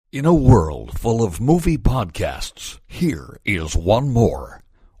In a world full of movie podcasts, here is one more.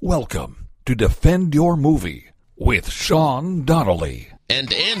 Welcome to Defend Your Movie with Sean Donnelly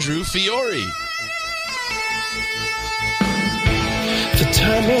and Andrew Fiore. The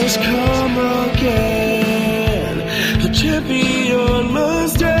time has come again. The champion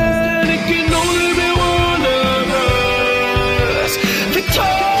must stand. It can only be one of us.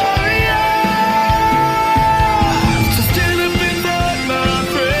 Victoria! So stand up and fight, my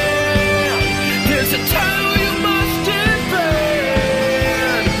friend. There's a title you must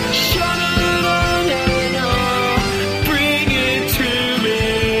defend. Shut it on and on. Bring it to me.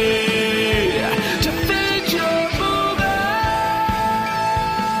 Defend your movie.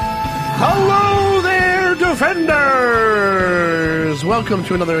 Hello there, Defenders! Welcome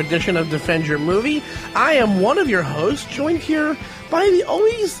to another edition of Defend Your Movie. I am one of your hosts, joined here by the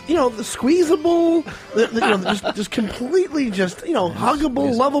always, the squeezable, just completely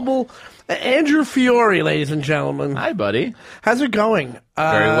huggable, lovable Andrew Fiore, ladies and gentlemen. Hi, buddy. How's it going?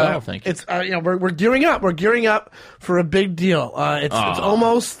 Very well, thank you. It's we're gearing up. We're gearing up for a big deal. It's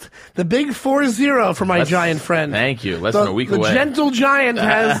almost the big 4-0 for my giant friend. Thank you. Less than a week away. The gentle giant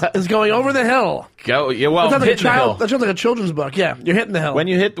is going over the hill. Go. Yeah, well, That hitting the hill. sounds like a children's book. Yeah, you're hitting the hill. When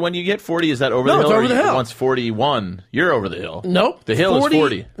you get 40, is that over No, the hill? it's over the hill. Once 41, you're over the hill. Nope. The hill is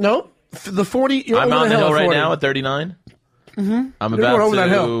 40. Nope. The 40. You're I'm over on the hill at right 40. now at 39. Mm-hmm. I'm You're about over that to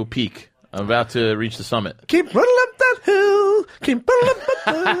hill. peak. I'm about to reach the summit. Keep running up that hill. Keep running up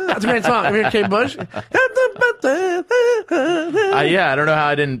that. That's a great song. You hear Kate Bush? Yeah, I don't know how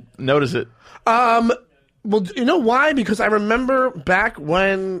I didn't notice it. Well, you know why? Because I remember back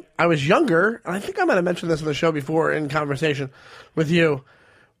when I was younger, and I think I might have mentioned this in the show before in conversation with you.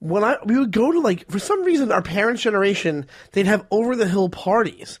 When we would go to, for some reason, our parents' generation, they'd have over-the-hill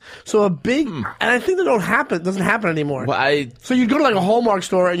parties. So a big, and I think it doesn't happen anymore. Well, So you'd go to, a Hallmark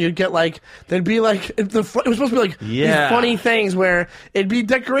store, and you'd get, there'd be, it was supposed to be, these funny things where it'd be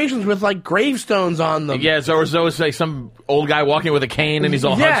decorations with, gravestones on them. Yeah, so it's always some old guy walking with a cane, and he's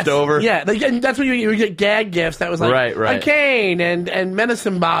all hunched over. Yeah, and that's when you would get gag gifts that was Right. a cane and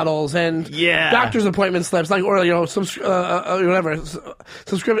medicine bottles and doctor's appointment slips, whatever,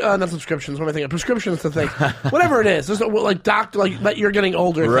 not subscriptions. What am I thinking? Prescriptions to things. Whatever it is. Just that you're getting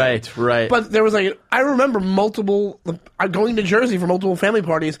older. Right. But there was I remember going to Jersey for multiple family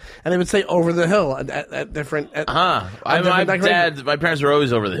parties, and they would say over the hill at different. My parents were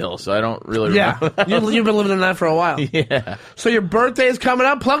always over the hill, so I don't really remember. Yeah, you've been living in that for a while. Yeah. So your birthday is coming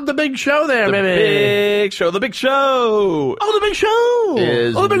up. Plug the big show there, The big show. The big show. Oh, the big show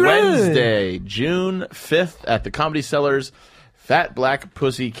is the big Wednesday, June 5th at the Comedy Cellar's Fat Black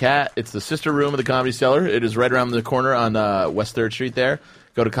Pussy Cat. It's the sister room of the Comedy Cellar. It is right around the corner on West 3rd Street there.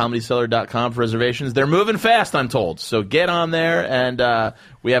 Go to ComedyCellar.com for reservations. They're moving fast, I'm told. So get on there, and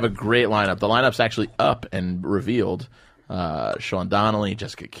we have a great lineup. The lineup's actually up and revealed. Sean Donnelly,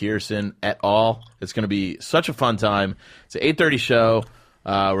 Jessica Kierson, et al. It's going to be such a fun time. It's an 8:30 show.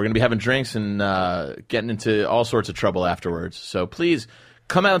 We're going to be having drinks and getting into all sorts of trouble afterwards. So please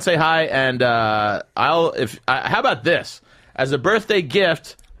come out and say hi. And how about this? As a birthday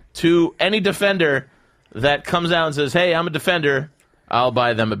gift to any defender that comes out and says, "Hey, I'm a defender," I'll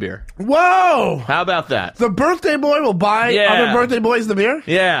buy them a beer. Whoa! How about that? The birthday boy will buy other birthday boys the beer?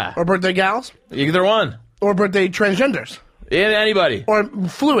 Yeah. Or birthday gals? Either one. Or birthday transgenders? Anybody. Or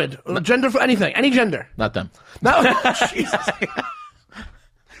fluid? Gender for anything. Any gender? Not them. No. Jesus.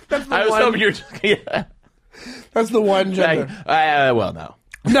 That's the I was one. hoping you were... Yeah. That's the one gender. Well, no.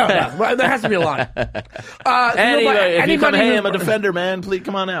 No. There has to be a line. If you come, hey, I'm a defender, man. Please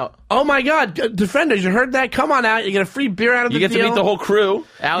come on out. Oh, my God. Defenders, you heard that? Come on out. You get a free beer out of the deal. You get to meet the whole crew.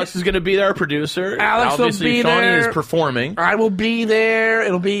 Alex is going to be there, our producer. Alex Obviously, will be Shawnee there. is performing. I will be there.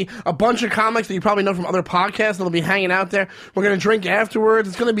 It'll be a bunch of comics that you probably know from other podcasts that'll be hanging out there. We're going to drink afterwards.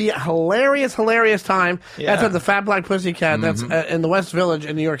 It's going to be a hilarious time. Yeah. That's at the Fat Black Pussy Cat. That's in the West Village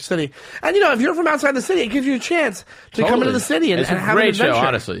in New York City. And, if you're from outside the city, it gives you a chance to come into the city and it's have a an great adventure. show,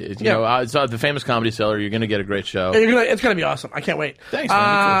 honestly. It's the famous Comedy Cellar. You're going to get a great show. It's going to be awesome. I can't wait. Thanks,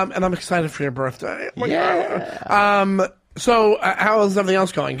 man. And I'm excited for your birthday. Yeah. So, how is everything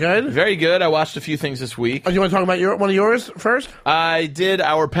else going? Good? Very good. I watched a few things this week. Do you want to talk about one of yours first? I did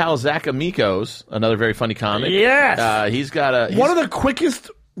our pal Zach Amicos, another very funny comic. Yes. He's got one of the quickest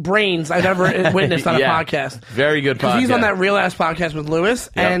brains I've ever witnessed on a podcast. Very good podcast. He's on that Real Ass podcast with Lewis,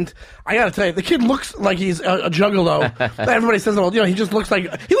 and I gotta tell you, the kid looks like he's a juggalo. Everybody says, well, he just looks like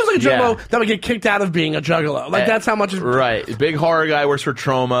a juggalo that would get kicked out of being a juggalo. Like that's how much. Right, big horror guy, works for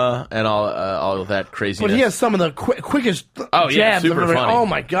Trauma and all of that craziness. But he has some of the quickest jabs. Super funny. Oh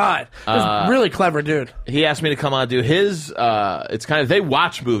my god, he's really clever dude. He asked me to come on and do his. It's kind of they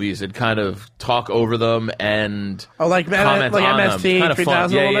watch movies and kind of talk over them and like comment on MST them. Kind of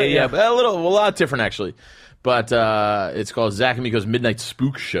 3000. fun. Yeah. But a lot different actually. But it's called Zach Amico's Midnight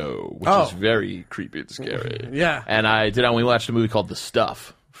Spook Show, which is very creepy and scary. Yeah. And I did. We watched a movie called The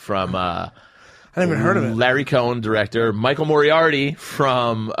Stuff from. I never heard of it. Larry Cohen, director. Michael Moriarty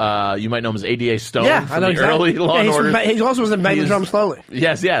from, you might know him as ADA Stone from the early Law and Order. He also was in Bang the Drum Slowly.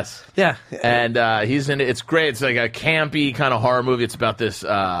 Yes. Yeah. And he's in it. It's great. It's like a campy kind of horror movie. It's about this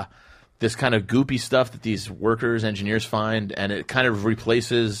this kind of goopy stuff that these workers, engineers find, and it kind of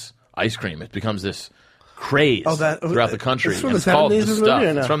replaces ice cream. It becomes this craze throughout the country. It's from the 70s, called The this Stuff. movie,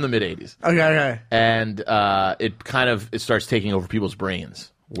 or no? It's from the mid-'80s. Okay. And it starts taking over people's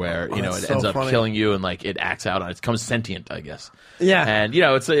brains. Where it ends up killing you and like it acts out on it. It becomes sentient, I guess. Yeah, and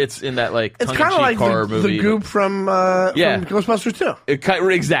it's in that like it's kind of like horror movie. The goop from Ghostbusters 2.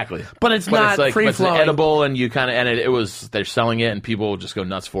 Exactly, but it's not free flowing. It's edible, and you kind of they're selling it, and people just go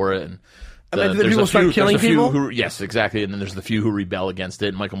nuts for it. And then people start killing people. Yes, exactly. And then there's the few who rebel against it.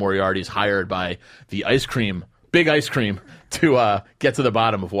 And Michael Moriarty is hired by the big ice cream, to get to the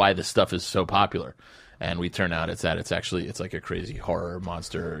bottom of why this stuff is so popular. And we turn out it's like a crazy horror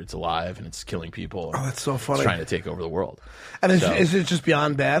monster. It's alive and it's killing people. Oh, that's so funny. It's trying to take over the world. And is it just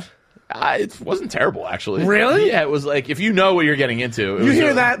beyond bad? It wasn't terrible, actually. Really? Yeah, it was like, if you know what you're getting into. You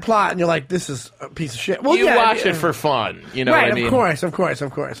hear that plot and you're like, this is a piece of shit. Well, you watch it for fun. You know what I mean? Of course.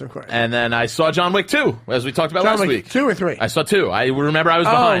 And then I saw John Wick 2, as we talked about last week. 2 or 3? I saw 2. I remember I was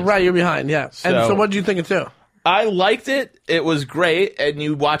behind. Oh, right, you're behind, yeah. And so what did you think of 2? I liked it. It was great, and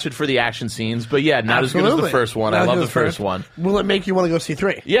you watch it for the action scenes. But yeah, not as good as the first one. I love the first one. Will it make you want to go see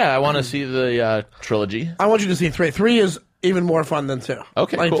 3? Yeah, I want to see the trilogy. I want you to see 3. 3 is even more fun than 2.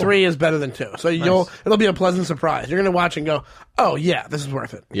 Okay, cool. 3 is better than 2. So it'll be a pleasant surprise. You're going to watch and go, oh yeah, this is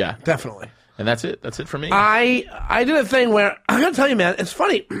worth it. Yeah, definitely. And that's it. That's it for me. I did a thing where I got to tell you, man, it's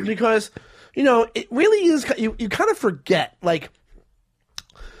funny because it really is. You kind of forget like.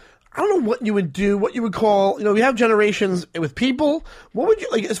 I don't know what you would do, what you would call, we have generations with people. What would you,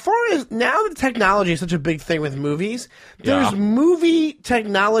 like, as far as now that technology is such a big thing with movies, there's movie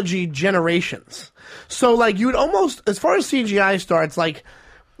technology generations. So, like, you would almost, as far as CGI starts, like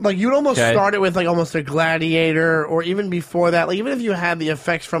you would almost start it with, like, almost a Gladiator, or even before that, like, even if you had the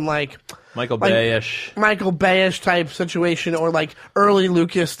effects from, like, Michael Bay-ish type situation, or, like, early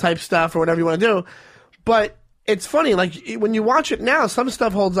Lucas type stuff, or whatever you want to do. But it's funny, like, when you watch it now, some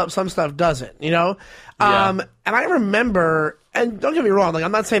stuff holds up, some stuff doesn't, And I remember, and don't get me wrong, like,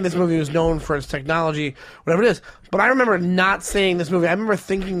 I'm not saying this movie was known for its technology, whatever it is, but I remember not seeing this movie. I remember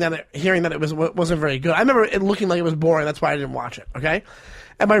hearing that it wasn't very good. I remember it looking like it was boring. That's why I didn't watch it, okay?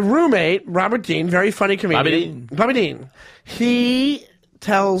 And my roommate, Robert Dean, very funny comedian. Bobby Dean. He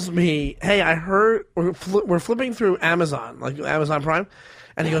tells me, hey, I heard, we're flipping through Amazon, like Amazon Prime,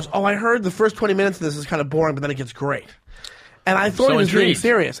 and he goes, oh, I heard the first 20 minutes of this is kind of boring, but then it gets great. And I thought he was being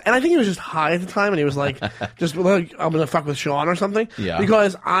serious. And I think he was just high at the time, and he was like, just like, I'm going to fuck with Sean or something. Yeah.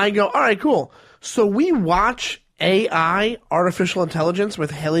 Because I go, all right, cool. So we watch AI, artificial intelligence,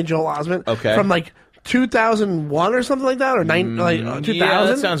 with Haley Joel Osment from like 2001 or something like that, or 2000. Yeah,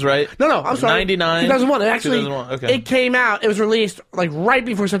 that sounds right. No, I'm sorry. 99. 2001. Actually, 2001. Okay. It came out. It was released like right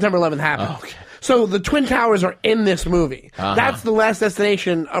before September 11th happened. Oh, okay. So the Twin Towers are in this movie. That's the last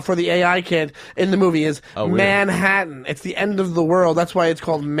destination for the AI kid in the movie is Manhattan. It's the end of the world. That's why it's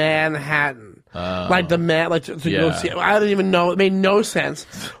called Manhattan. Like the man, like to go see it. I didn't even know. It made no sense.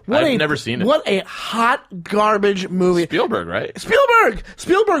 I've never seen it. What a hot garbage movie. Spielberg, right?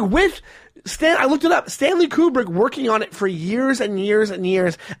 Spielberg with I looked it up. Stanley Kubrick working on it for years and years and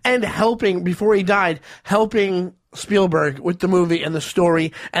years, and helping before he died, helping Spielberg with the movie and the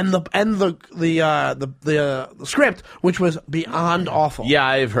story and the script, which was beyond awful. Yeah,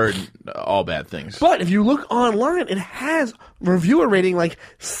 I've heard all bad things. But if you look online, it has reviewer rating like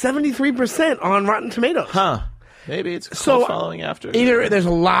 73% on Rotten Tomatoes. Huh. Maybe it's close following after. Either there's a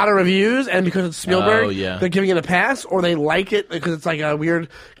lot of reviews, and because it's Spielberg, yeah. they're giving it a pass, or they like it because it's like a weird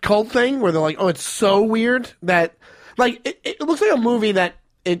cult thing where they're like, oh, it's so weird that, like, it looks like a movie that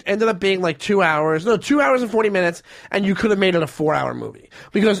it ended up being like 2 hours and 40 minutes, and you could have made it a 4-hour movie.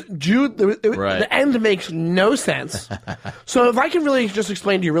 Because the end makes no sense. So if I can really just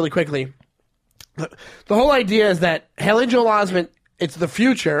explain to you really quickly, the whole idea is that Haley Joel Osment it's the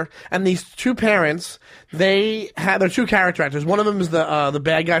future, and these two parents, they're two character actors. One of them is the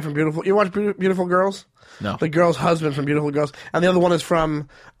bad guy from Beautiful. You watch Beautiful Girls? No. The girl's husband from Beautiful Girls, and the other one is from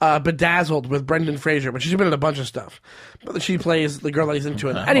Bedazzled with Brendan Fraser, but she's been in a bunch of stuff. But she plays the girl that he's into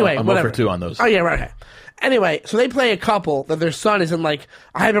it. Anyway, I'm whatever. over 2 on those. Oh yeah, right. Okay. Anyway, so they play a couple that their son is in like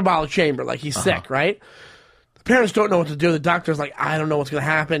a hyperbolic chamber, like he's sick, right? The parents don't know what to do. The doctor's like, I don't know what's going to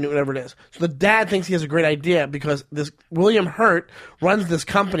happen, whatever it is. So the dad thinks he has a great idea because this William Hurt runs this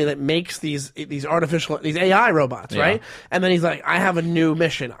company that makes these AI robots, right? And then he's like, I have a new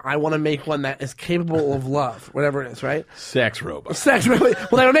mission. I want to make one that is capable of love, whatever it is, right? Sex robots. Sex, really?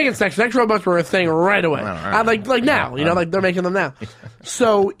 Well, they were making sex. Sex robots were a thing right away. Like now, like they're making them now.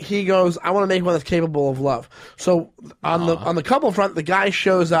 So he goes, I want to make one that's capable of love. So on the couple front, the guy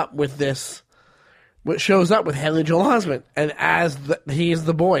shows up with Haley Joel Osment, and he's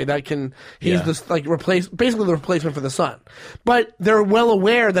the boy that can, this like basically the replacement for the son. But they're well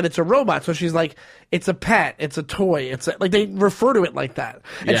aware that it's a robot, so she's like, it's a pet, it's a toy, like they refer to it like that,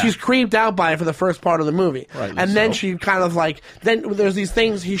 and she's creeped out by it for the first part of the movie, and then she kind of like, then there's these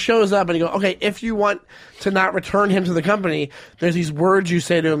things. He shows up and he goes, okay, if you want to not return him to the company, there's these words you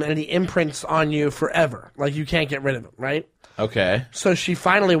say to him, and he imprints on you forever, like you can't get rid of him, right? Okay. So she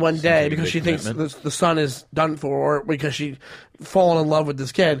finally one day, because she thinks the son is done for, or because she fallen in love with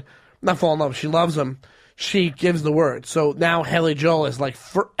this kid, not fallen in love, she loves him, she gives the word. So now Haley Joel is like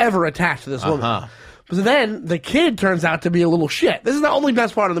forever attached to this woman. But then the kid turns out to be a little shit. This is the only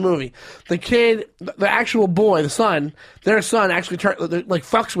best part of the movie. The kid, the actual boy, the son, their son actually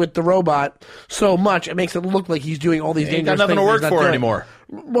fucks with the robot so much it makes it look like he's doing all these dangerous things. Ain't got nothing to work for anymore.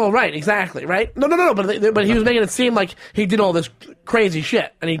 Well, right, exactly, right? No, but he was making it seem like he did all this crazy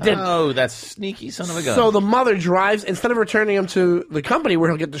shit, and he didn't. Oh, that sneaky son of a gun. So the mother drives, instead of returning him to the company where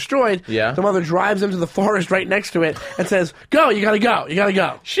he'll get destroyed, the mother drives him to the forest right next to it and says, go, you gotta go.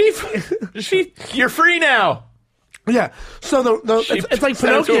 You're free now. Yeah, so it's like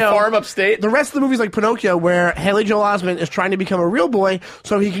Pinocchio. To a farm upstate. The rest of the movie is like Pinocchio, where Haley Joel Osment is trying to become a real boy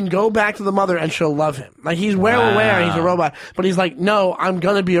so he can go back to the mother and she'll love him. Like he's well aware he's a robot, but he's like, no, I'm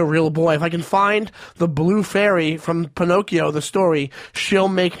gonna be a real boy. If I can find the blue fairy from Pinocchio, the story, she'll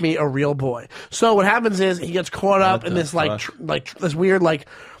make me a real boy. So what happens is he gets caught up in this this weird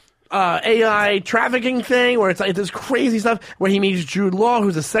AI trafficking thing where it's like this crazy stuff where he meets Jude Law,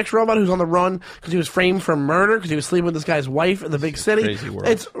 who's a sex robot who's on the run because he was framed for murder because he was sleeping with this guy's wife in the big city. Crazy world.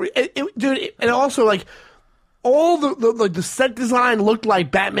 And also like all the set design looked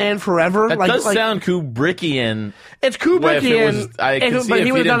like Batman Forever. That does sound Kubrickian. It's Kubrickian, but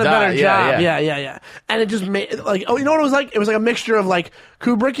he would have done a better job. Yeah. And it just made you know what it was like? It was like a mixture of like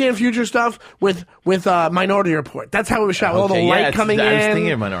Kubrickian future stuff with Minority Report. That's how it was shot. With all the light coming in. I was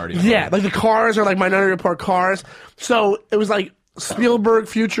thinking of Minority Report. Yeah, like the cars are like Minority Report cars. So it was like Spielberg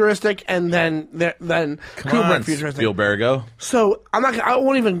futuristic, and then Kubrick futuristic. Spielbergo. So I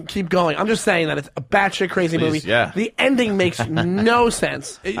won't even keep going. I'm just saying that it's a batshit crazy movie. Yeah. The ending makes no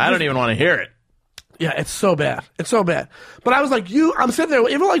sense. I don't even want to hear it. Yeah, it's so bad. But I was like, I'm sitting there,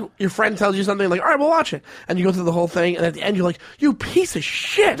 even like your friend tells you something, like, all right, we'll watch it. And you go through the whole thing, and at the end you're like, you piece of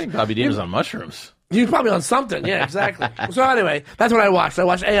shit. I think Bobby Dean was on mushrooms. He was probably on something. Yeah, exactly. So anyway, that's what I watched. I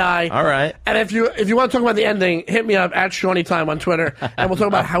watched AI. All right. And if you want to talk about the ending, hit me up at ShawneeTime on Twitter, and we'll talk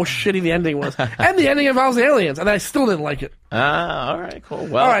about how shitty the ending was. And the ending involves aliens, and I still didn't like it. All right, cool.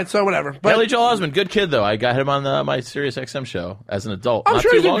 Well, all right, so whatever. But Haley Joel Osment, good kid though. I got him on my Sirius XM show as an adult. I'm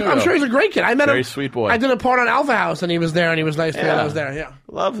sure he's a great kid. I met him. Very sweet boy. I did a part on Alpha House, and he was there, and he was nice. Yeah. I was there. Yeah,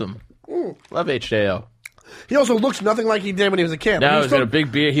 love him. Love HJO. He also looks nothing like he did when he was a kid. No, he's got a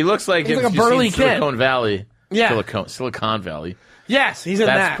big beard. He looks like a burly kid. Silicon Valley. Yeah. Silicon Valley. Yes, he's in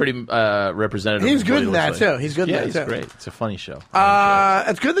that. That's pretty representative. He's good in that, too. He's good in that, he's too. Great. It's a funny show.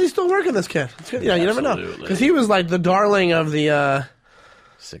 It's good that he's still working, this kid. It's good. You never know. Because he was like the darling of the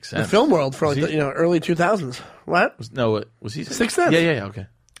film world for early 2000s. What? Was he? Sixth Sense. Yeah, okay.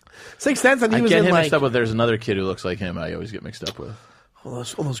 Sixth Sense, and he was in like... I get him mixed up with, there's another kid who looks like him I always get mixed up with. All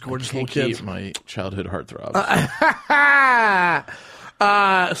those gorgeous little Can't kids. keep my childhood heartthrobs.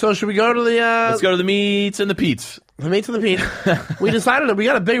 So should we go to the... Let's go to the meats and the Pete's. The meats and the Pete's. We decided that we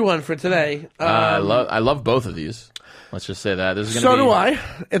got a big one for today. I love both of these. Let's just say that. Do I.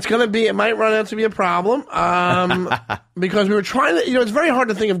 It's going to be... It might run out to be a problem. Because we were trying to... it's very hard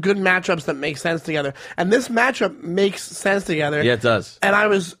to think of good matchups that make sense together. And this matchup makes sense together. Yeah, it does. And I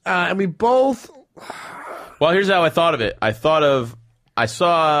was... and we both... Well, here's how I thought of it. I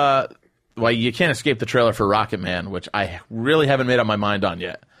saw... Well, you can't escape the trailer for Rocket Man, which I really haven't made up my mind on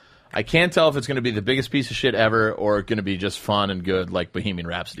yet. I can't tell if it's going to be the biggest piece of shit ever or going to be just fun and good like Bohemian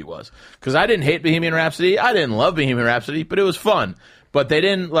Rhapsody was. Because I didn't hate Bohemian Rhapsody. I didn't love Bohemian Rhapsody, but it was fun. But they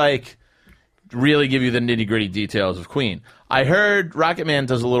didn't, like, really give you the nitty-gritty details of Queen. I heard Rocket Man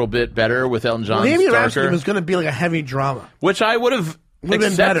does a little bit better with Elton John's Bohemian darker. Rhapsody was going to be like a heavy drama. Which I would have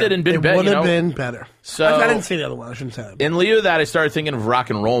accepted and been better. It would have been better. So, I didn't see the other one. I shouldn't say that. In lieu of that, I started thinking of rock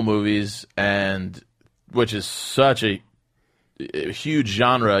and roll movies, and which is such a huge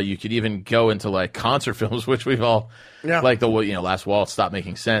genre. You could even go into like concert films, which we've all like the Last Waltz stopped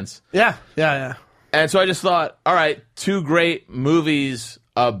making sense. Yeah. And so I just thought, all right, two great movies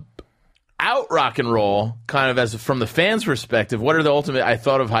out rock and roll, kind of as from the fans' perspective. What are the ultimate? I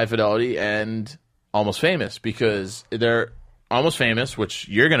thought of High Fidelity and Almost Famous because they're Almost Famous, which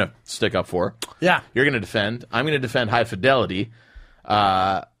you're going to stick up for. Yeah, you're going to defend. I'm going to defend High Fidelity.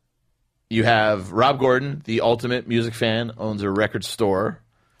 You have Rob Gordon, the ultimate music fan, owns a record store,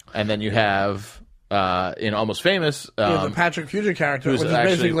 and then you have in Almost Famous, the Patrick Fugit character, who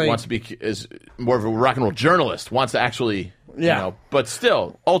actually wants to be is more of a rock and roll journalist, wants to actually, but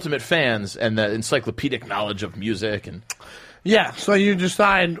still ultimate fans and the encyclopedic knowledge of music and So you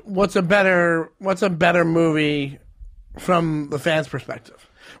decide what's a better movie from the fans' perspective.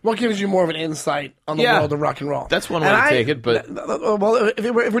 What gives you more of an insight on the world of rock and roll? That's one way to take it, but... Well,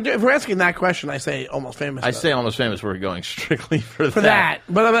 if we're asking that question, I say Almost Famous. I say Almost Famous, we're going strictly for that.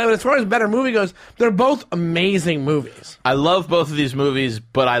 But as far as better movie goes, they're both amazing movies. I love both of these movies,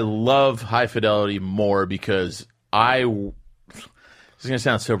 but I love High Fidelity more because this is going to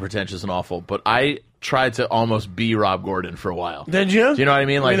sound so pretentious and awful, but I tried to almost be Rob Gordon for a while. Did you? Do you know what I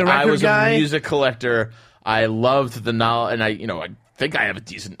mean? Like, I was guy? A music collector. I loved the knowledge, and I think I have a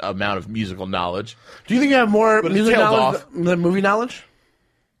decent amount of musical knowledge. Do you think you have more music knowledge than movie knowledge?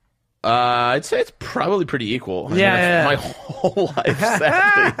 I'd say it's probably pretty equal. My whole life,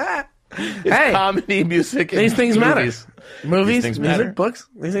 sadly. It's comedy, music, and these things movies. Matter. Movies, music, matter. Books,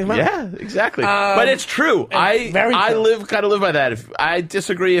 these things matter. Yeah, exactly. But it's true. I live by that. If I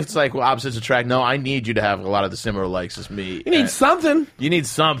disagree, if it's like opposites attract. No, I need you to have a lot of the similar likes as me. You need something. You need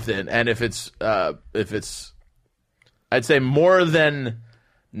something, and if it's, I'd say more than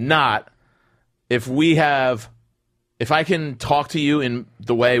not, if I can talk to you in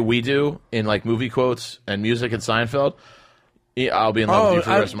the way we do in like movie quotes and music and Seinfeld, I'll be in love with you for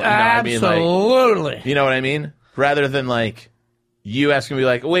the rest of my life. Absolutely. You know what I mean? Rather than like you asking me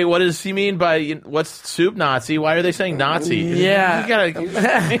like, wait, what does he mean by what's soup Nazi? Why are they saying Nazi? Yeah.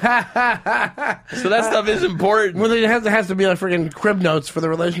 So that stuff is important. Well, it has to be like freaking crib notes for the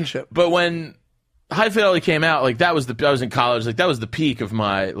relationship. But when High Fidelity came out, like I was in college, like that was the peak of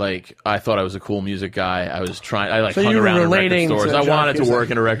my like. I thought I was a cool music guy. I was trying. I like hung around in record stores. I wanted to work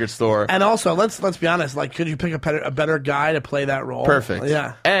in a record store. And also, let's be honest. Like, could you pick a better guy to play that role? Perfect.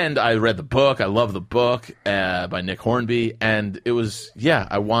 Yeah. And I read the book. I love the book by Nick Hornby, and it was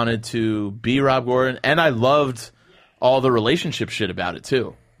I wanted to be Rob Gordon, and I loved all the relationship shit about it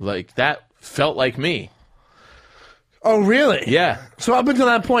too. Like that felt like me. Oh, really? Yeah. So up until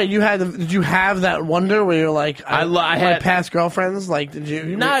that point, did you have that wonder where you're like, I had past girlfriends? Like, did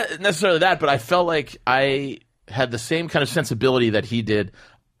you? Not necessarily that, but I felt like I had the same kind of sensibility that he did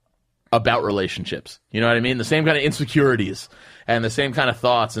about relationships. You know what I mean? The same kind of insecurities and the same kind of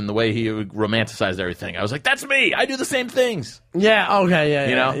thoughts and the way he romanticized everything. I was like, that's me. I do the same things. Yeah. Okay. Yeah.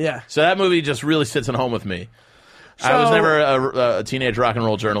 You know? Yeah. So that movie just really sits at home with me. So, I was never a teenage rock and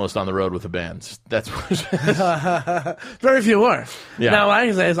roll journalist on the road with a band. That's very few were. Yeah. Now, what I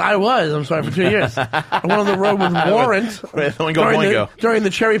can say is I was. I'm sorry, for 2 years. I went on the road with Warrant during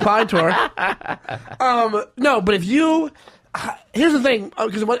the Cherry Pie tour. No, but if you... Here's the thing,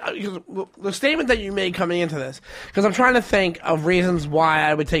 because the statement that you made coming into this, because I'm trying to think of reasons why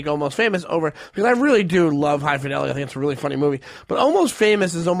I would take Almost Famous over, because I really do love High Fidelity. I think it's a really funny movie, but Almost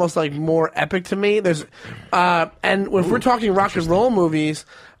Famous is almost like more epic to me. There's, and if we're talking rock and roll movies,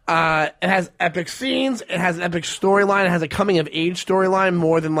 it has epic scenes, it has an epic storyline, it has a coming of age storyline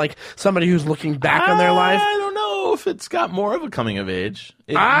more than like somebody who's looking back on their life. I don't know if it's got more of a coming of age.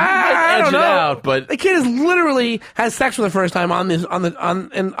 I don't know. It out, but the kid is literally has sex for the first time on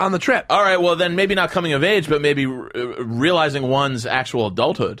the trip. All right, well then maybe not coming of age, but maybe realizing one's actual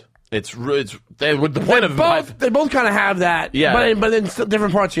adulthood. It's the point of both. They both kind of have that, but in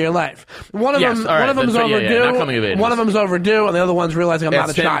different parts of your life. One of them's overdue. Not coming of age. One of them's overdue, and the other one's realizing I'm not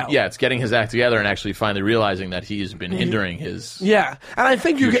a child. Yeah, it's getting his act together and actually finally realizing that he's been hindering his. Yeah, and I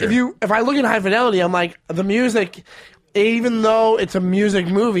think if I look at High Fidelity, I'm like the music. Even though it's a music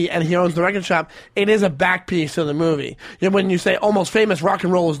movie and he owns the record shop, it is a back piece to the movie. When you say Almost Famous, rock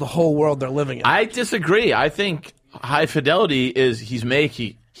and roll is the whole world they're living in. I disagree. I think High Fidelity is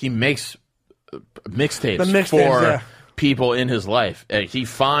he he makes mixtapes The mixtapes, for yeah. people in his life. He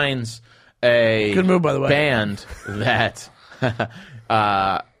finds a Good move, by the way. band that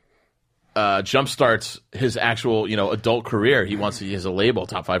jumpstarts his actual, adult career. He has a label,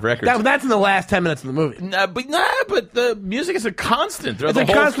 Top 5 Records. That's in the last 10 minutes of the movie. But the music is a constant throughout It's the a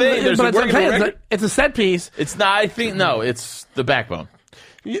whole constant, thing. There's but a it's, I'm working saying, record. it's a set piece. It's not. I think no. It's the backbone.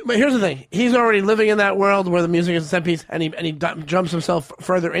 But here's the thing: he's already living in that world where the music is a set piece, and he jumps himself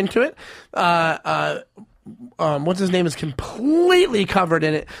further into it. What's his name is completely covered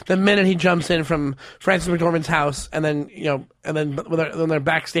in it the minute he jumps in from Frances McDormand's house, and then when they're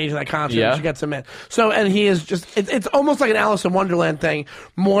backstage at that concert, Yeah. she gets him in. So, and he is just it's almost like an Alice in Wonderland thing,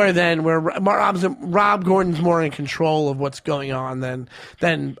 more than where Rob Gordon's more in control of what's going on than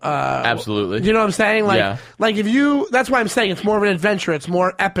Absolutely. you know what I'm saying? Yeah. Like if you, that's why I'm saying it's more of an adventure. It's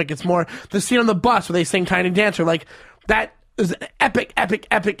more epic. It's more the scene on the bus where they sing Tiny Dancer. Like that is an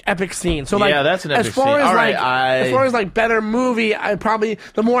epic scene. So like, Yeah, that's an epic as far scene. as All like, right, as far as like better movie, I probably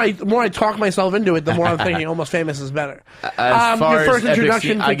the more I talk myself into it, the more I'm thinking Almost Famous is better. As far your first as epic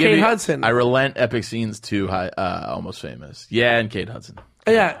introduction scene, to Kate Hudson. I relent epic scenes to Almost Famous. Yeah, and Kate Hudson.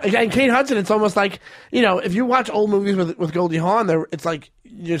 Yeah, and Kate Hudson, it's almost like, if you watch old movies with Goldie Hawn, it's like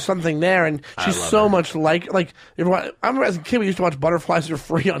there's something there, and she's so much like I remember as a kid we used to watch Butterflies Are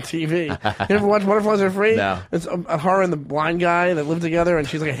Free on TV. You ever watch Butterflies Are Free? No. It's her and the blind guy that live together, and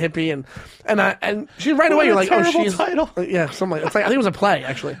she's like a hippie, and she right away you're like, oh, terrible she's title. Yeah, something like it's like I think it was a play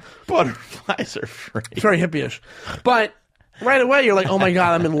actually. Butterflies Are Free. It's very hippie-ish, but. Right away, you're like, oh my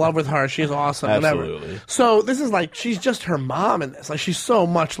God, I'm in love with her. She's awesome. Absolutely. Whatever. So this is like, she's just her mom in this. Like, she's so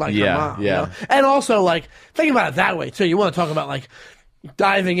much like her mom. Yeah. You know? And also, like, think about it that way, too. You want to talk about, like,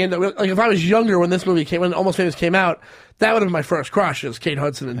 diving into, like, if I was younger when this movie when Almost Famous came out, that would have been my first crush, is Kate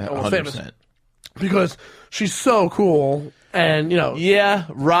Hudson and Almost 100%. Famous. Because she's so cool. And, Yeah,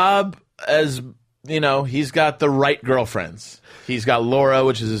 Rob, as he's got the right girlfriends. He's got Laura,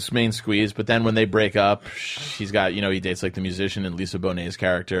 which is his main squeeze, but then when they break up, he's got he dates like the musician and Lisa Bonet's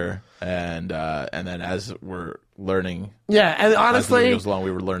character, and then as we're learning, yeah, and as the honestly, movie goes along,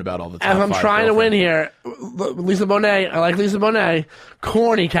 we were learning about all the top as I'm 5 trying to win girlfriends. here, Lisa Bonet, I like Lisa Bonet,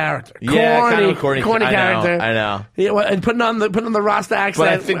 corny character, Yeah, kind of a corny character. I know. Yeah, and putting on the Rasta accent.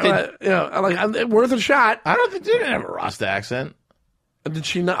 But I think worth a shot. I don't think they didn't have a Rasta accent. Did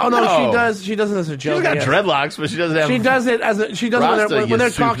she not? Oh no, No. she does. She does it as a joke. She's got I guess. dreadlocks, but she doesn't have. She does it as a. She does Rasta, it when they're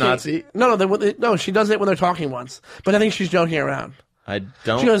you soup talking. Nazi. No, she does it when they're talking once. But I think she's joking around. I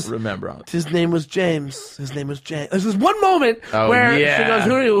don't She goes, remember. His name was James. His name was James. There's this one moment Oh, where yeah. she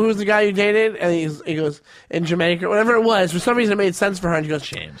goes, "Who's the guy you dated?" And he goes, "In Jamaica, whatever it was." For some reason, it made sense for her, and she goes,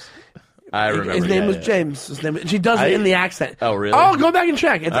 James. I remember. His name yeah, was yeah. James. His name. She does it in the accent. Oh, really? Oh, go back and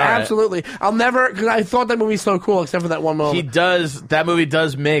check. It's All right. absolutely. I'll never, because I thought that movie's so cool, except for that one moment. He does. That movie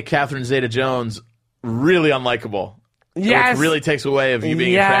does make Catherine Zeta-Jones really unlikable. Yes. Which really takes away of you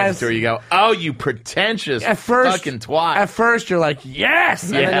being attracted to her. You go, oh, you pretentious fucking twat. At first, you're like, yes,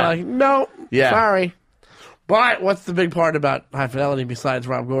 and then Yeah. you're like, no, Yeah. sorry. But what's the big part about High Fidelity besides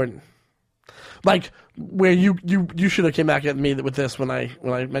Rob Gordon? Like, where you should have came back at me with this when I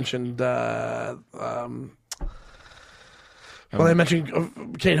mentioned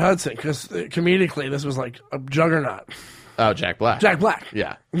Kate Hudson, because comedically this was like a juggernaut. Oh, Jack Black. Jack Black.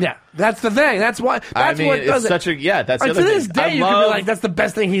 Yeah. Yeah, that's the thing. That's why. That's what does it's it. such a That's the Like, other to this thing. day, I you could be like, "That's the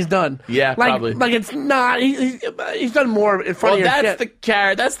best thing he's done." Yeah, like, probably. Like it's not. He's done more funnier that's shit. the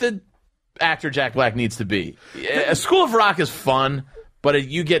character. That's the actor Jack Black needs to be. A School of Rock is fun, but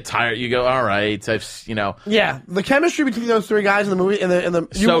you get tired. You go, all right, Yeah, the chemistry between those three guys in the movie, and the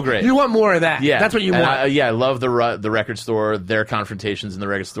So great. You want more of that. Yeah, that's what you and want. I love the record store, their confrontations in the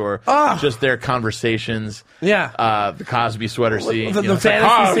record store, just their conversations. Yeah. The Cosby sweater scene, the it's like, fantasy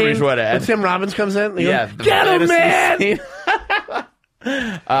Cosby scene sweater. when Tim Robbins comes in. He Yeah, goes, the get him, fantasy man. scene.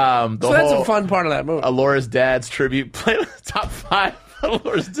 So that's a fun part of that movie. Laura's dad's tribute, play top 5.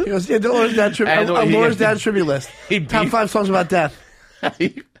 Laura's He goes, yeah, Laura's dad tribute. And Laura's dad's tribute list. He Top beef- 5 songs about death.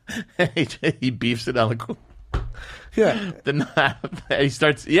 he beefs it on the. Yeah. Then he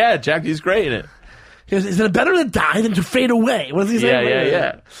starts. Yeah, Jack. He's great in it. He goes, is it better to die than to fade away? What does he say?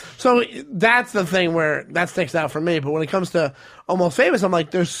 Yeah. So that's the thing where that sticks out for me. But when it comes to Almost Famous, I'm like,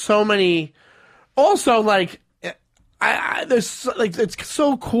 there's so many. Also, like, there's like it's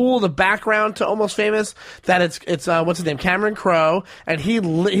so cool the background to Almost Famous that it's what's his name, Cameron Crowe, and he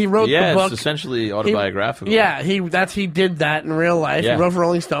wrote the book. It's essentially autobiographical. He did that in real life. Yeah. He wrote for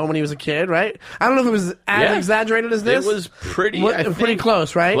Rolling Stone when he was a kid, right? I don't know if it was as exaggerated as this. It was pretty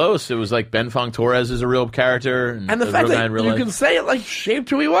close, right? Close. It was like Ben Fong Torres is a real character, and the fact that you can say it like shaped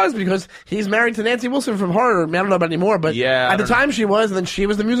who he was because he's married to Nancy Wilson from horror. I don't know about anymore, but at the time she was, and then she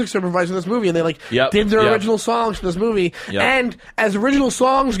was the music supervisor in this movie, and they did their original songs for this movie. And as original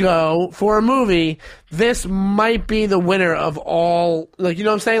songs go for a movie, this might be the winner of all. Like, you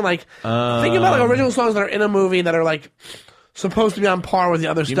know what I'm saying? Like, think about like original songs that are in a movie that are like supposed to be on par with the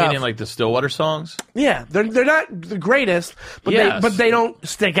other stuff. You mean like the Stillwater songs? Yeah, they're not the greatest, but they don't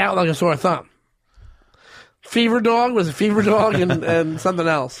stick out like a sore thumb. Fever Dog was a Fever Dog and something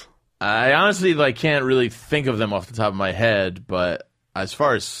else. I honestly can't really think of them off the top of my head, but as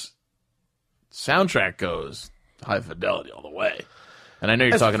far as soundtrack goes, High Fidelity all the way. And I know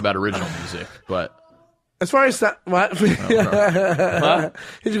you're talking about original music, but as far as what? He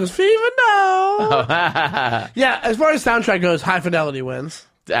goes, Fever Dog. Yeah, as far as soundtrack goes, High Fidelity wins.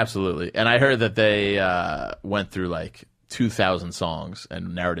 Absolutely. And I heard that they went through like 2,000 songs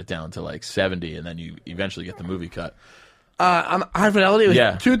and narrowed it down to like 70, and then you eventually get the movie cut. On High Fidelity, it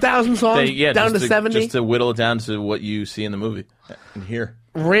was 2,000 songs down to 70? Just to whittle it down to what you see in the movie and hear.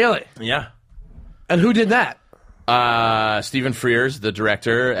 Really? Yeah. And who did that? Stephen Frears, the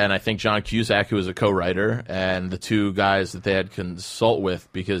director, and I think John Cusack, who was a co-writer, and the two guys that they had consult with,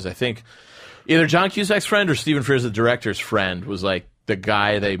 because I think either John Cusack's friend or Stephen Frears, the director's friend, was like the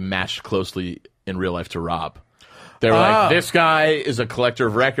guy they matched closely in real life to Rob. They were like, this guy is a collector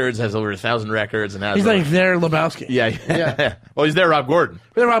of records, has over 1,000 records, and has he's like their Lebowski. Yeah. Well, he's their Rob Gordon.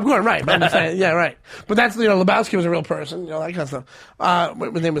 They're Rob Gordon, right? But I'm saying, yeah, right. But that's Lebowski was a real person, that kind of stuff.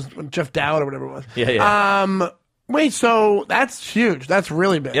 His name was Jeff Dowd or whatever it was. Yeah. Wait, so that's huge. That's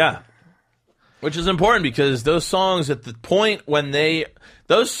really big. Yeah. Which is important because those songs at the point when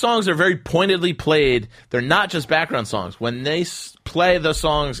those songs are very pointedly played. They're not just background songs. When they play the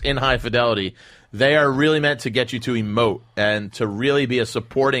songs in High Fidelity, they are really meant to get you to emote and to really be a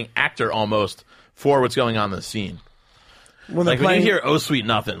supporting actor almost for what's going on in the scene. When you hear "Oh Sweet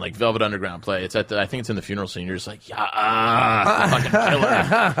Nothing," like Velvet Underground play, it's I think it's in the funeral scene. You're just like, the fucking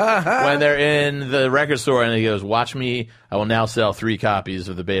killer. When they're in the record store and he goes, "Watch me, I will now sell 3 copies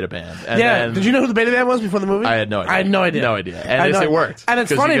of the Beta Band." And then, did you know who the Beta Band was before the movie? I had no idea. I had no idea. No idea. And it worked. And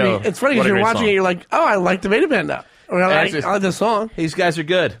it's funny. It's funny because you're watching it, you're like, "Oh, I like the Beta Band now." Or I like this song. These guys are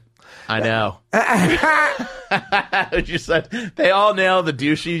good. I know. You said they all nail the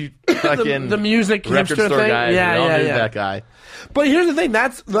douchey fucking the music record hipster store thing. guy. Yeah. That guy. But here's the thing.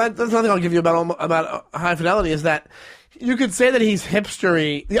 That's nothing I'll give you about High Fidelity is that you could say that he's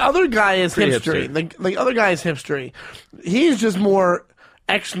hipstery. The other guy is hipstery. The other guy is hipstery. He's just more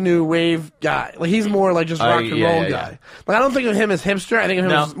ex-new wave guy. Like he's more like just rock and roll guy. Like I don't think of him as hipster. I think of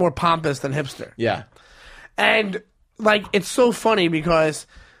him as more pompous than hipster. Yeah. And like it's so funny because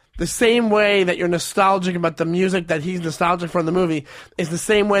the same way that you're nostalgic about the music that he's nostalgic for in the movie is the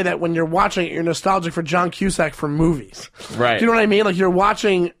same way that when you're watching it, you're nostalgic for John Cusack for movies. Right. Do you know what I mean? Like you're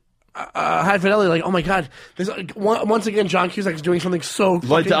watching High Fidelity, like, oh my God, once again, John Cusack is doing something so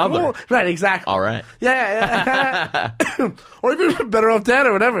fucking cool. Right, exactly. All right. Yeah. Or even Better Off Dead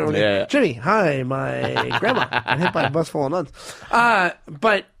or whatever. Yeah. Jimmy, hi, my grandma. I'm hit by a bus full of nuns.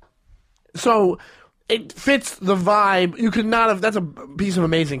 But, so... it fits the vibe. You could not have. That's a piece of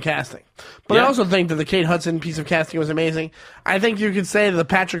amazing casting. But I also think that the Kate Hudson piece of casting was amazing. I think you could say that the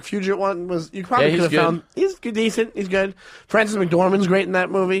Patrick Fugit one was. You probably could have found. He's good, decent. He's good. Frances McDormand's great in that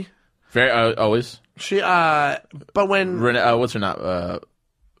movie. Very always. She. But when what's her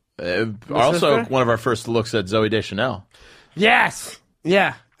name? Also, sister? One of our first looks at Zooey Deschanel. Yes.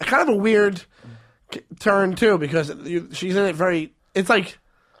 Yeah. Kind of a weird turn too because she's in it very. It's like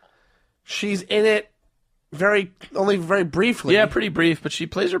she's in it. Only very briefly. Yeah, pretty brief, but she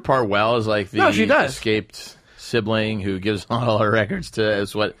plays her part well as like the escaped sibling who gives all her records to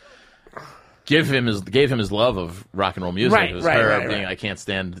as what gave him his love of rock and roll music. Right, it was her being I can't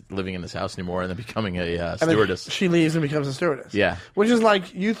stand living in this house anymore, and then becoming a stewardess. She leaves and becomes a stewardess. Yeah, which is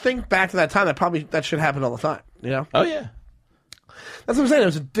like you think back to that time that should happen all the time. You know? Oh yeah, that's what I'm saying. It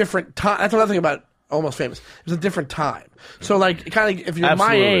was a different time. That's another thing about Almost Famous. It was a different time. So like, kind of, if you're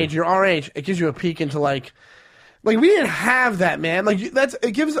my age, you're our age, it gives you a peek into like we didn't have that, man. Like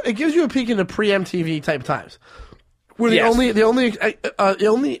it gives you a peek into pre-MTV type times, where the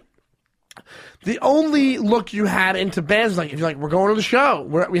only look you had into bands was like if you're like we're going to the show,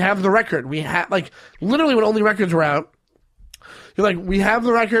 we have the record, we had like literally when only records were out You're like, we have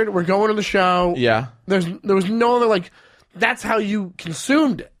the record, we're going to the show. Yeah. There was no other, like, that's how you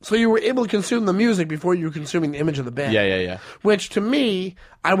consumed it. So you were able to consume the music before you were consuming the image of the band. Yeah. Which, to me,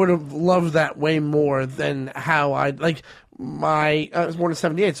 I would have loved that way more than how I I was born in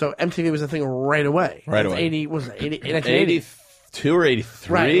 78, so MTV was a thing right away. Right away. 1980? 82 or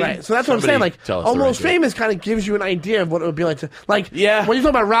 83? Right. So that's what I'm saying. Like, tell us the Almost right date. Famous kind of gives you an idea of what it would be like to, like, Yeah. when you talk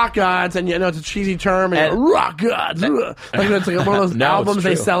about rock gods, and you know it's a cheesy term, and, rock gods, like it's like one of those No, it's albums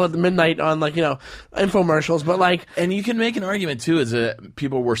they true. sell at midnight on, like, you know, infomercials. But like, And you can make an argument, too, is that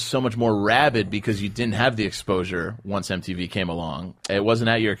people were so much more rabid because you didn't have the exposure once MTV came along. It wasn't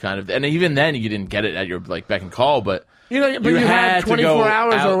at your kind of... And even then, you didn't get it at your, like, beck and call, but... you know, but you had to 24 go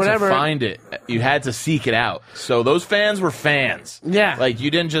hours out or whatever. to find it. You had to seek it out. So those fans were fans. Yeah. Like, you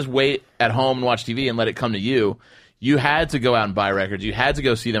didn't just wait at home and watch TV and let it come to you. You had to go out and buy records. You had to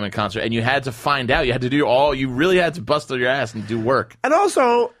go see them in concert. And you had to find out. You had to do you really had to bust your ass and do work. And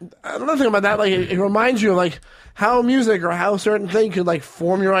also, another thing about that, like, it reminds you of, like, how music or how certain thing could, like,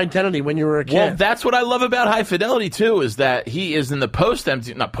 form your identity when you were a kid. Well, that's what I love about High Fidelity, too, is that he is in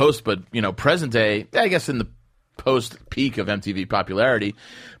the not post, but, you know, present day, I guess in the post-peak of MTV popularity.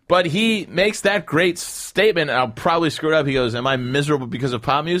 But he makes that great statement, and I'll probably screw it up. He goes, am I miserable because of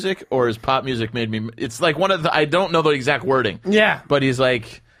pop music, or has pop music made me... It's like one of the... I don't know the exact wording. Yeah. But he's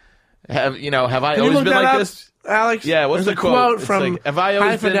like, have I Can you always look been that like up, this? Alex? Yeah, what's There's the a quote It's from like, have I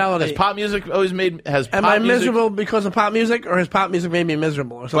always High Fidelity. Has pop music always made... Am I miserable because of pop music, or has pop music made me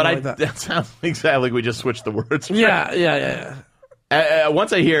miserable, or something like that? That sounds exactly like we just switched the words. Yeah.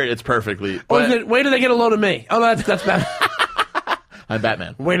 Once I hear it, it's perfectly... Or is it, wait till they get a load of me? Oh, that's Batman. I'm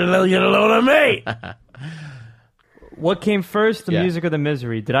Batman. Wait till they get a load of me. What came first, the Yeah. music or the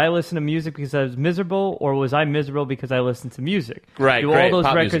misery? Did I listen to music because I was miserable, or was I miserable because I listened to music? Right, Do great. all those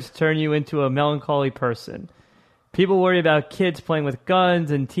Pop records music. turn you into a melancholy person? People worry about kids playing with guns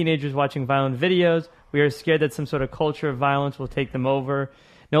and teenagers watching violent videos. We are scared that some sort of culture of violence will take them over.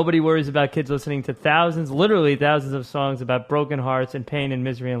 Nobody worries about kids listening to literally thousands of songs about broken hearts and pain and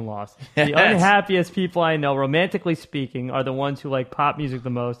misery and loss. The unhappiest people I know, romantically speaking, are the ones who like pop music the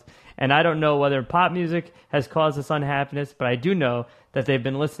most. And I don't know whether pop music has caused this unhappiness, but I do know that they've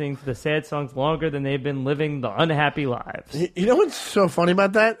been listening to the sad songs longer than they've been living the unhappy lives. You know what's so funny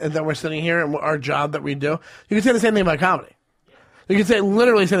about that? And that we're sitting here and our job that we do? You can say the same thing about comedy. You can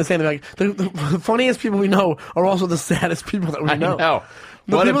literally say the same thing. Like, the funniest people we know are also the saddest people that we know. I know.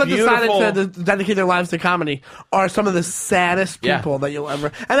 The What a people that beautiful- decided to dedicate their lives to comedy are some of the saddest Yeah. people that you'll ever.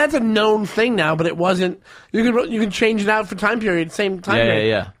 And that's a known thing now, but it wasn't. You can change it out for time period, same time period.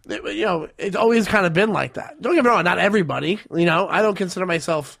 Yeah. You know, it's always kind of been like that. Don't get me wrong, not everybody. You know, I don't consider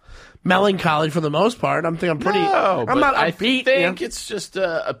myself melancholy for the most part. I'm pretty. No, I'm but not I upbeat. think you know? it's just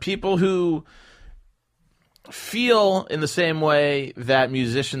people who feel in the same way that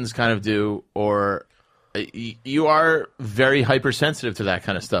musicians kind of do, or you are very hypersensitive to that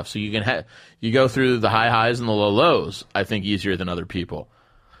kind of stuff. So you can you go through the high highs and the low lows, I think, easier than other people.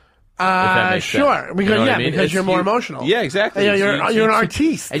 Makes Sure, sense. because You know what I mean? because It's- you're more emotional. Yeah, exactly. You know, So you're an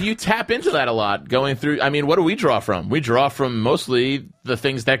artiste. and you tap into that a lot going through. I mean, what do we draw from? We draw from mostly the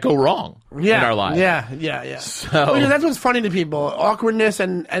things that go wrong in our lives. Yeah. So- Because that's what's funny to people: awkwardness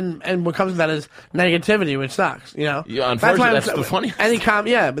and what comes with that is negativity, which sucks. You know, Yeah, unfortunately, why that's the funniest.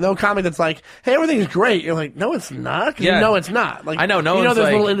 but no comic that's like, "Hey, everything's great." You're like, "No, it's not." 'Cause Yeah. you know it's not. Like, I know, no you know, one's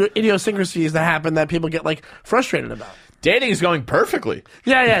there's like- little idiosyncrasies that happen that people get like frustrated about. Dating is going perfectly.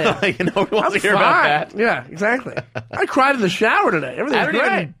 Yeah. Like, nobody wants I'm to hear about fine. that. Yeah, exactly. I cried in the shower today. I Everything's don't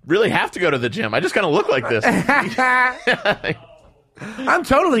great. even really have to go to the gym. I just kind of look like this. I'm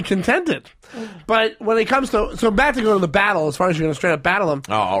totally contented. But when it comes to back to go to the battle, as far as you're going to straight up battle them.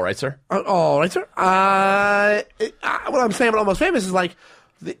 Oh, all right, sir. All right, sir. What I'm saying about Almost Famous is like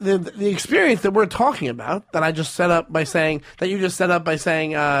the experience that we're talking about that I just set up by saying that you just set up by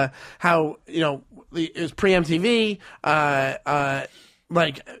saying how it was pre-MTV.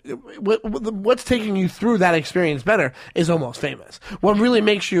 Like, what's taking you through that experience better is Almost Famous. What really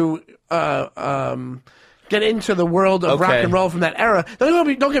makes you get into the world of rock Okay. and roll from that era.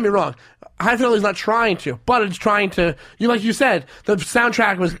 Don't get me wrong. High Fidelity's not trying to, but it's trying to. Like you said, the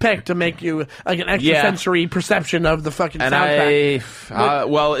soundtrack was picked to make you like an extrasensory perception of the fucking And soundtrack.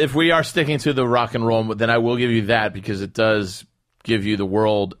 well, if we are sticking to the rock and roll, then I will give you that because it does give you the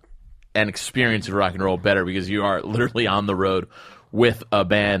world and experience of rock and roll better because you are literally on the road with a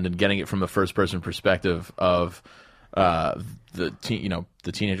band and getting it from the first person perspective of the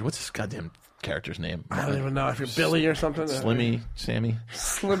teenager. What's this goddamn character's name? I don't even know if you're Billy or something. Slimmy, Sammy.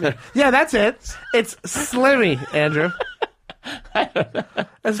 Slimmy. Yeah, that's it. It's Slimmy, Andrew.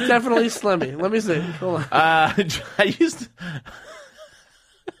 That's definitely Slimmy. Let me see. Hold on. I used to,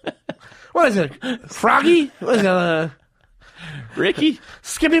 What is it? Froggy? What is it? Ricky,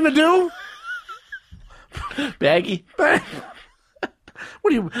 Skippy Madoo? Baggy. What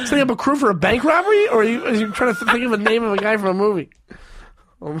are you setting up a crew for a bank robbery, or are you trying to think of a name of a guy from a movie?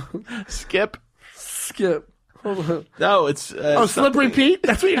 Skip. Skip. Hold on. No, it's Slippery Pete.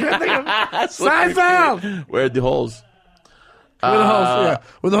 That's what you're trying to think of. Seinfeld. Where are the holes? With the holes. Yeah.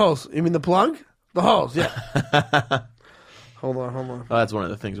 With the holes. You mean the plug? The holes. Yeah. Hold on. Oh, that's one of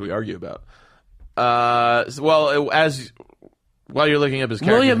the things we argue about. While you're looking up his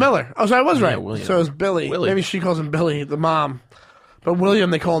character, William Miller. Oh, so I was right. William. So it's Billy. Willie. Maybe she calls him Billy, the mom. But William,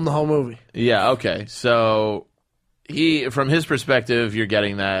 they call him the whole movie. Yeah, okay. So from his perspective, you're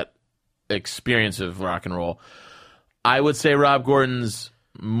getting that experience of rock and roll. I would say Rob Gordon's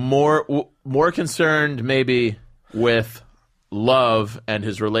more concerned maybe with love and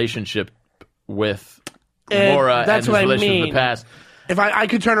his relationship with Laura and his relationship in the past. If I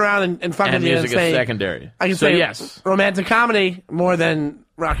could turn around and fuck with you and music say is secondary. I can So say yes. romantic comedy more than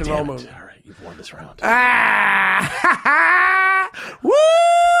rock and roll Damn movie. it. All right, you've won this round.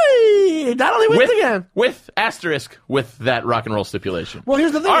 Woo! Not only wins again. With asterisk with that rock and roll stipulation. Well,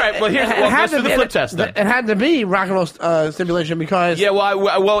 here's the thing. All right, well, let's do the flip test then. It had to be rock and roll stipulation because Yeah,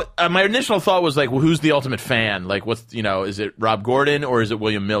 my initial thought was like, well, who's the ultimate fan? Like, is it Rob Gordon or is it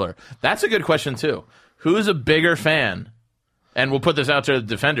William Miller? That's a good question too. Who's a bigger fan? And we'll put this out to the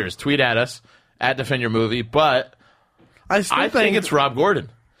defenders. Tweet at us at Defend Your Movie. But I think it's Rob Gordon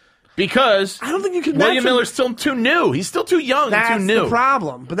because I don't think you can. William Miller's still too new. He's still too young and too new. That's the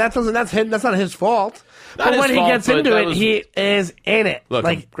problem. But that's not his fault. Not but his when fault, he gets but into that it, was- he is in it. Look,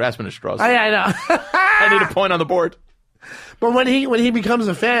 like I'm grasping at straws. I know. I need a point on the board. But when he becomes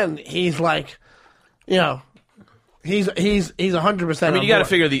a fan, he's like, he's 100%. I mean, you got to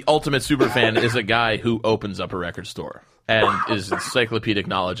figure the ultimate super fan is a guy who opens up a record store and is encyclopedic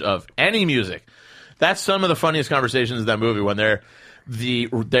knowledge of any music. That's some of the funniest conversations in that movie when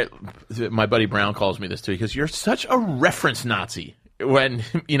my buddy Brown calls me this too because you're such a reference Nazi when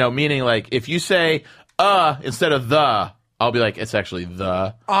meaning like if you say instead of the, I'll be like it's actually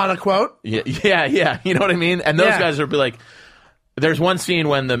the on a quote. Yeah. You know what I mean? And those Yeah. guys will be like. There's one scene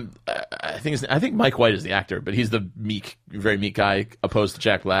when I think Mike White is the actor, but he's the very meek guy opposed to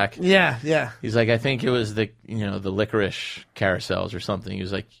Jack Black. Yeah. He's like, I think it was the licorice carousels or something. He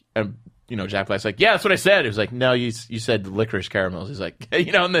was like, Jack Black's like, yeah, that's what I said. He was like, no, you said licorice caramels. He's like,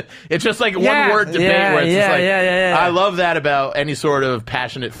 and it's just like one word debate where it's just like, I love that about any sort of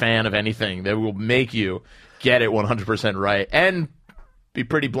passionate fan of anything that will make you get it 100% right and be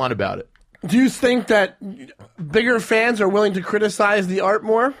pretty blunt about it. Do you think that bigger fans are willing to criticize the art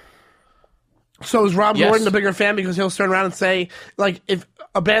more? So is Rob Yes. Gordon a bigger fan because he'll turn around and say, like, if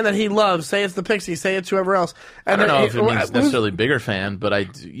a band that he loves, say it's the Pixies, say it's whoever else. I And don't then know if it means necessarily bigger fan, but I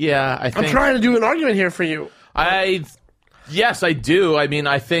think I'm trying to do an argument here for you. Yes, I do. I mean,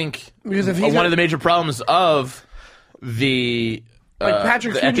 I think Because if he's one of the major problems of the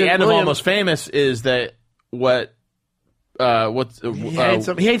Patrick at the Fugit, end of William- Almost Famous is that he hates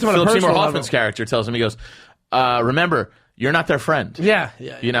him on a Philip personal Seymour level. Hoffman's character tells him, he goes, remember, you're not their friend. Yeah.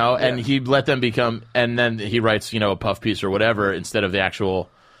 And he let them become, and then he writes, a puff piece or whatever instead of the actual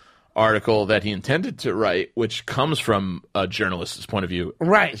article that he intended to write, which comes from a journalist's point of view.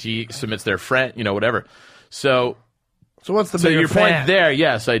 Right. He submits their friend, whatever. So what's the So bigger your fan? point there,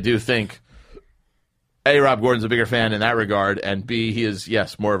 yes, I do think A, Rob Gordon's a bigger fan in that regard, and B, he is,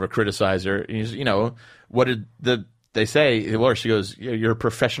 yes, more of a criticizer. He's, what did they say? Laura, she goes, you're a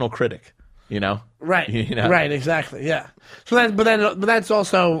professional critic, Right. Right, exactly. Yeah. So but that's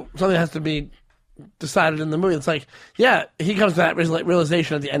also something that has to be decided in the movie. It's like, yeah, he comes to that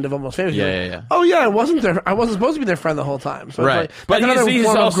realization at the end of Almost Famous. He's like, Yeah. Oh yeah, I wasn't supposed to be their friend the whole time. So Right. it's like, But that's another he's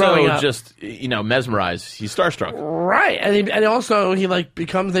form of growing also up. just, mesmerized. He's starstruck. Right, and also he they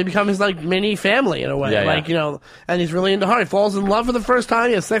become his like mini family in a way, Yeah. and he's really into her. He falls in love for the first time,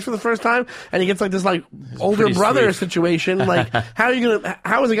 he has sex for the first time, and he gets like this like older pretty brother sweet. situation. Like, how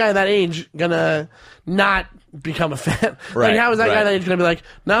is a guy that age gonna not become a fan? Right, Like, how is that guy right. that age gonna be like,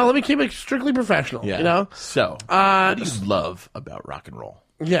 no, let me keep it strictly professional? Yeah. So, what do you love about rock and roll?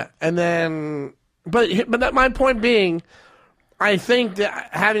 Yeah, and then, but my point being, I think that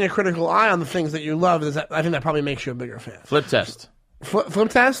having a critical eye on the things that you love I think that probably makes you a bigger fan. Flip test. Flip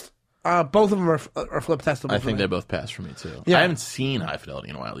test. Both of them are flip testable. I for think me. they both pass for me too. Yeah. I haven't seen High Fidelity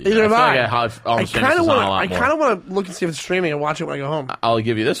in a while. Either have I. I. Feel like Almost I Famous kind is of on a lot more. want to look and see if it's streaming and watch it when I go home. I'll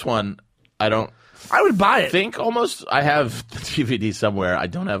give you this one. I don't I would buy it. think Almost. I have the DVD somewhere. I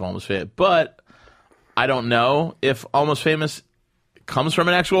don't have Almost Famous, but I don't know if Almost Famous comes from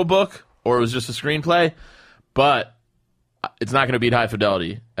an actual book or it was just a screenplay, but it's not going to beat High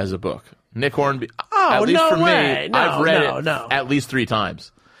Fidelity as a book. Nick Hornby, at least for me, I've read it at least 3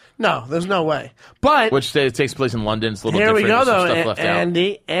 times. No, there's no way. But which takes place in London. It's a little here different. We go, though, stuff left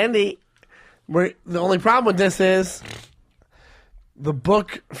Andy. The only problem with this is the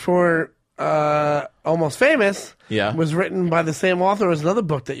book for Almost Famous was written by the same author as another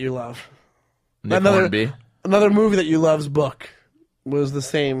book that you love. Nick Hornby. Another movie that you love's book was the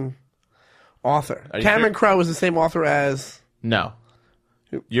same author. Cameron Crowe was the same author as... No.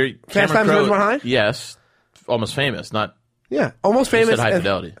 Fast Times at Ridgemont High? Yes. Almost Famous, not... Yeah, Almost Famous. You said High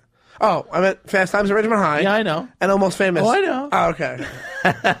Fidelity. Oh, I meant Fast Times at Ridgemont High. Yeah, I know. And Almost Famous. Oh, I know. Oh, okay.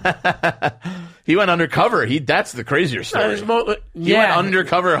 He went undercover. That's the crazier story. He went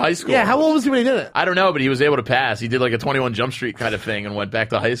undercover high school. Yeah, how old was he when he did it? I don't know, but he was able to pass. He did like a 21 Jump Street kind of thing and went back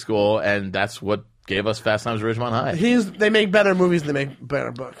to high school, and that's what gave us Fast Times at Ridgemont High. They make better movies than they make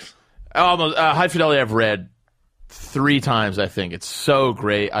better books. Almost High Fidelity I've read 3 times, I think. It's so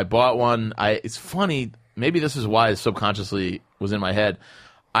great. I bought one. It's funny. Maybe this is why it subconsciously was in my head.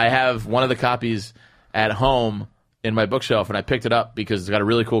 I have one of the copies at home in my bookshelf, and I picked it up because it's got a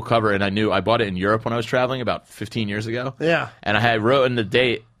really cool cover, and I bought it in Europe when I was traveling about 15 years ago. Yeah. And I wrote in the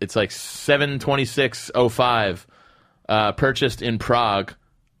date, it's like 7/26/05, purchased in Prague,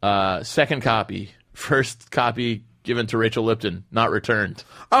 second copy, first copy given to Rachel Lipton, not returned.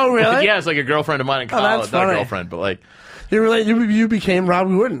 Oh, really? Yeah, it's like a girlfriend of mine in college. That's not funny. a girlfriend, but like... You became Rob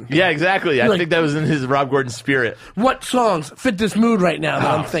Gordon. Yeah, exactly. I think that was in his Rob Gordon spirit. What songs fit this mood right now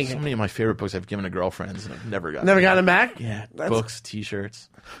that I'm thinking? So many of my favorite books I've given to girlfriends and I've never gotten them back? Yeah, books, T-shirts.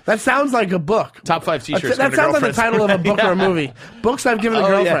 That sounds like a book. Top 5 T-shirts. That sounds like the title of a book or a movie. Books I've given to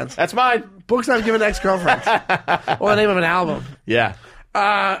girlfriends. Yeah. That's mine. Books I've given to ex-girlfriends. Or the name of an album. Yeah.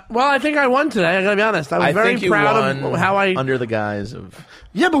 Well, I think I won today. I gotta be honest. I was very proud of how I... under the guise of...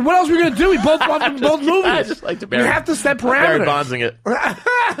 Yeah, but what else are we gonna do? We both love both movies. I just like to We have to set parameters. Barry Bondsing it.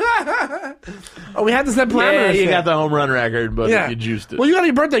 We had to set parameters. Yeah, you got the home run record, but you juiced it. Well, you got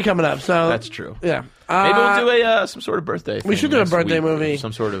your birthday coming up, so... That's true. Yeah. Maybe we'll do some sort of birthday thing. We should do a birthday movie.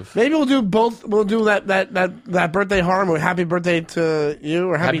 Some sort of... Maybe we'll do both. We'll do that birthday horror movie. Happy birthday to you,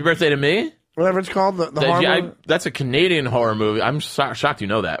 or Happy birthday to me? Whatever it's called, the horror movie. That's a Canadian horror movie. I'm shocked you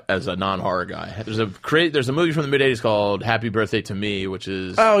know that as a non-horror guy. There's a movie from the mid-'80s called Happy Birthday to Me, which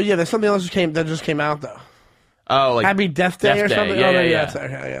is... Oh, yeah, there's something else that just came out, though. Oh, like... Happy Death Day or something? Yeah.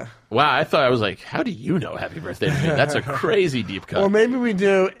 Yeah. Wow, I thought I was like, how do you know Happy Birthday to Me? That's a crazy deep cut. Or maybe we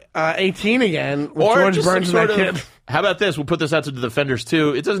do 18 again with George Burns and that kid. How about this? We'll put this out to the Defenders,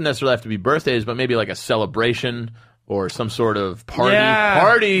 too. It doesn't necessarily have to be birthdays, but maybe like a celebration... or some sort of party. Yeah.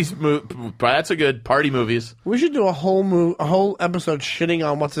 Parties. That's a good party movies. We should do a whole episode shitting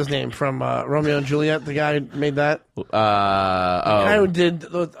on what's his name from Romeo and Juliet. The guy who made that. The guy who did.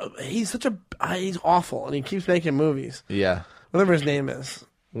 He's he's awful, and he keeps making movies. Yeah. Whatever his name is.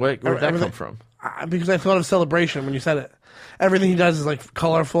 Where'd that come from? Because I thought of Celebration when you said it. Everything he does is like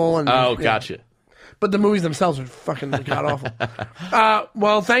colorful and. Oh, gotcha. But the movies themselves are fucking god awful.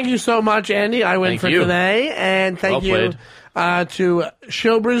 Well, thank you so much, Andy. I win for today, and thank you to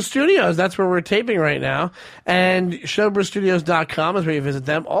Showbiz Studios. That's where we're taping right now, and showbizstudios.com is where you visit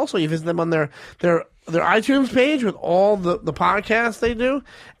them. Also, you visit them on their iTunes page with all the podcasts they do,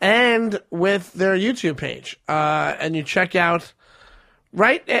 and with their YouTube page. And you check out,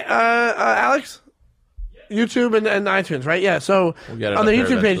 right, Alex? YouTube and iTunes, right? Yeah. So on the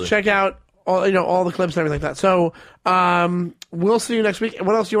YouTube page, check out all the clips and everything like that. So we'll see you next week.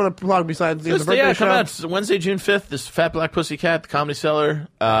 What else do you want to plug besides the birthday show? Come out Wednesday, June 5th. This Fat Black Pussycat, the Comedy Cellar.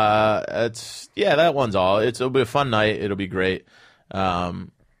 That one's all. It'll be a fun night. It'll be great.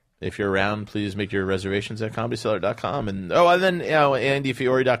 If you're around, please make your reservations at comedycellar.com. And then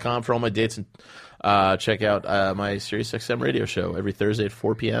AndyFiore.com for all my dates. And check out my SiriusXM radio show every Thursday at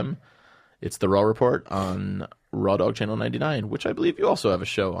 4 p.m. It's the Raw Report on Raw Dog Channel 99, which I believe you also have a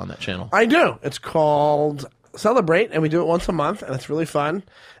show on that channel. I do. It's called Celebrate, and we do it once a month, and it's really fun.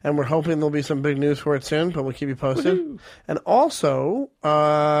 And we're hoping there'll be some big news for it soon, but we'll keep you posted. Woo-hoo. And also,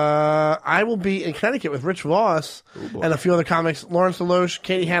 I will be in Connecticut with Rich Voss and a few other comics. Lawrence Deloche,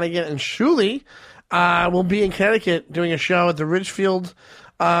 Katie Hannigan, and Shuli will be in Connecticut doing a show at the Ridgefield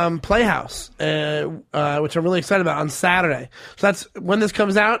Playhouse, which I'm really excited about, on Saturday. So that's when this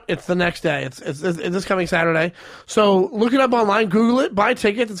comes out. It's the next day. It's this coming Saturday. So look it up online, Google it, buy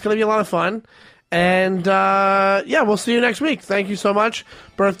tickets. It's going to be a lot of fun. And we'll see you next week. Thank you so much,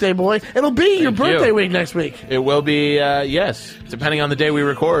 birthday boy. It'll be your birthday week next week. It will be, yes, depending on the day we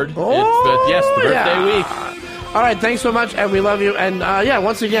record. The birthday week. All right, thanks so much, and we love you. And,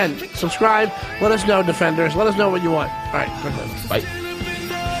 once again, subscribe. Let us know, Defenders. Let us know what you want. All right, good night. Bye.